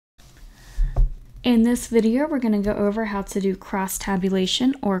In this video, we're going to go over how to do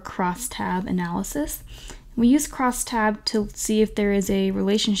cross-tabulation or cross-tab analysis. We use cross-tab to see if there is a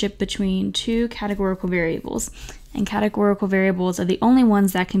relationship between two categorical variables, and categorical variables are the only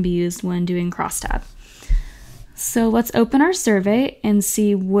ones that can be used when doing cross-tab. So let's open our survey and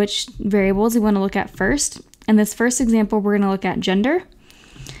see which variables we want to look at first. In this first example, we're going to look at gender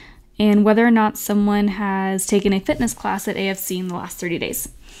and whether or not someone has taken a fitness class at AFC in the last 30 days.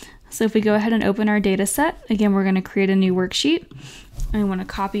 So if we go ahead and open our data set, again, we're going to create a new worksheet. And we want to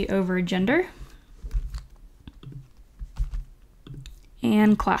copy over gender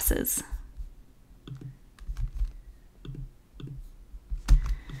and classes.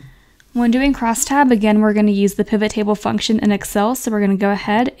 When doing crosstab, again, we're going to use the pivot table function in Excel. So we're going to go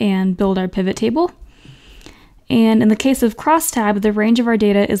ahead and build our pivot table. And in the case of crosstab, the range of our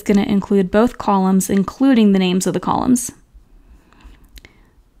data is going to include both columns, including the names of the columns.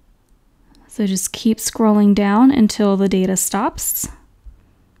 So just keep scrolling down until the data stops.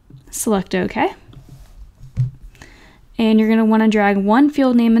 Select OK. And you're going to want to drag one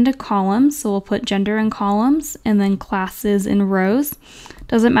field name into columns. So we'll put gender in columns and then classes in rows.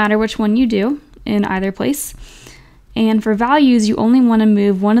 Doesn't matter which one you do in either place. And for values, you only want to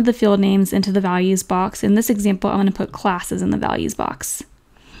move one of the field names into the values box. In this example, I'm going to put classes in the values box.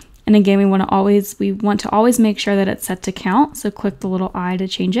 And again, we want to always make sure that it's set to count. So click the little I to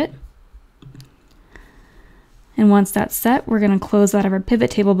change it. And once that's set, we're going to close out of our pivot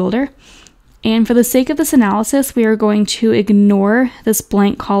table builder. And for the sake of this analysis, we are going to ignore this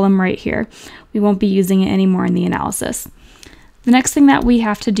blank column right here. We won't be using it anymore in the analysis. The next thing that we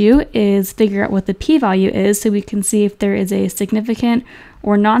have to do is figure out what the p-value is so we can see if there is a significant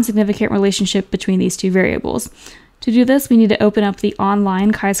or non-significant relationship between these two variables. To do this, we need to open up the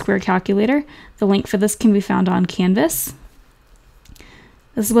online chi-square calculator. The link for this can be found on Canvas.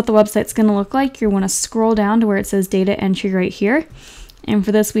 This is what the website's going to look like. You want to scroll down to where it says data entry right here. And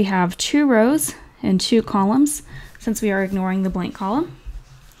for this, we have 2 rows and 2 columns since we are ignoring the blank column.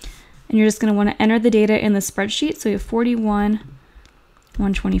 And you're just going to want to enter the data in the spreadsheet. So we have 41,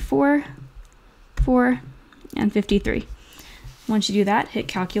 124, 4, and 53. Once you do that, hit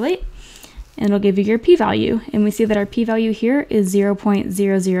calculate, and it'll give you your p-value. And we see that our p-value here is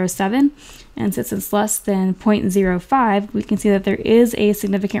 0.007. And since it's less than 0.05, we can see that there is a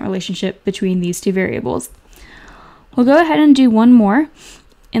significant relationship between these two variables. We'll go ahead and do one more.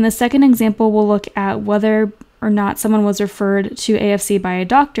 In the second example, we'll look at whether or not someone was referred to AFC by a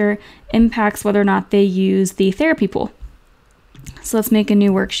doctor impacts whether or not they use the therapy pool. So let's make a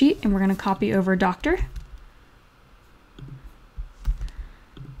new worksheet, and we're going to copy over doctor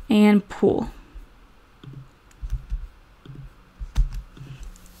and pool.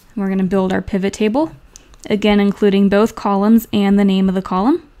 We're going to build our pivot table, again including both columns and the name of the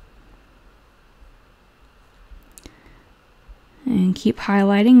column. And keep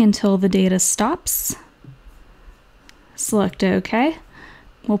highlighting until the data stops. Select OK.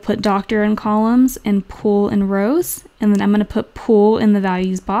 We'll put doctor in columns and pool in rows, and then I'm going to put pool in the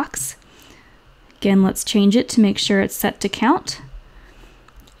values box. Again, let's change it to make sure it's set to count.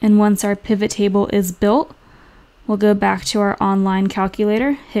 And once our pivot table is built, we'll go back to our online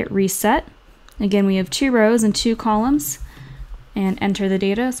calculator, hit reset. Again, we have 2 rows and 2 columns, and enter the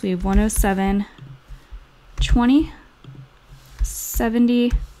data. So we have 107, 20,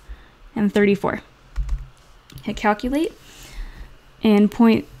 70, and 34. Hit calculate, and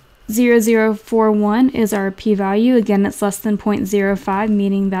 0.0041 is our p-value. Again, it's less than 0.05,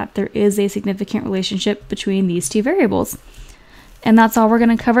 meaning that there is a significant relationship between these two variables. And that's all we're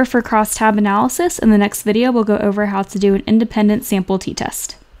going to cover for crosstab analysis. In the next video, we'll go over how to do an independent sample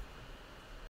t-test.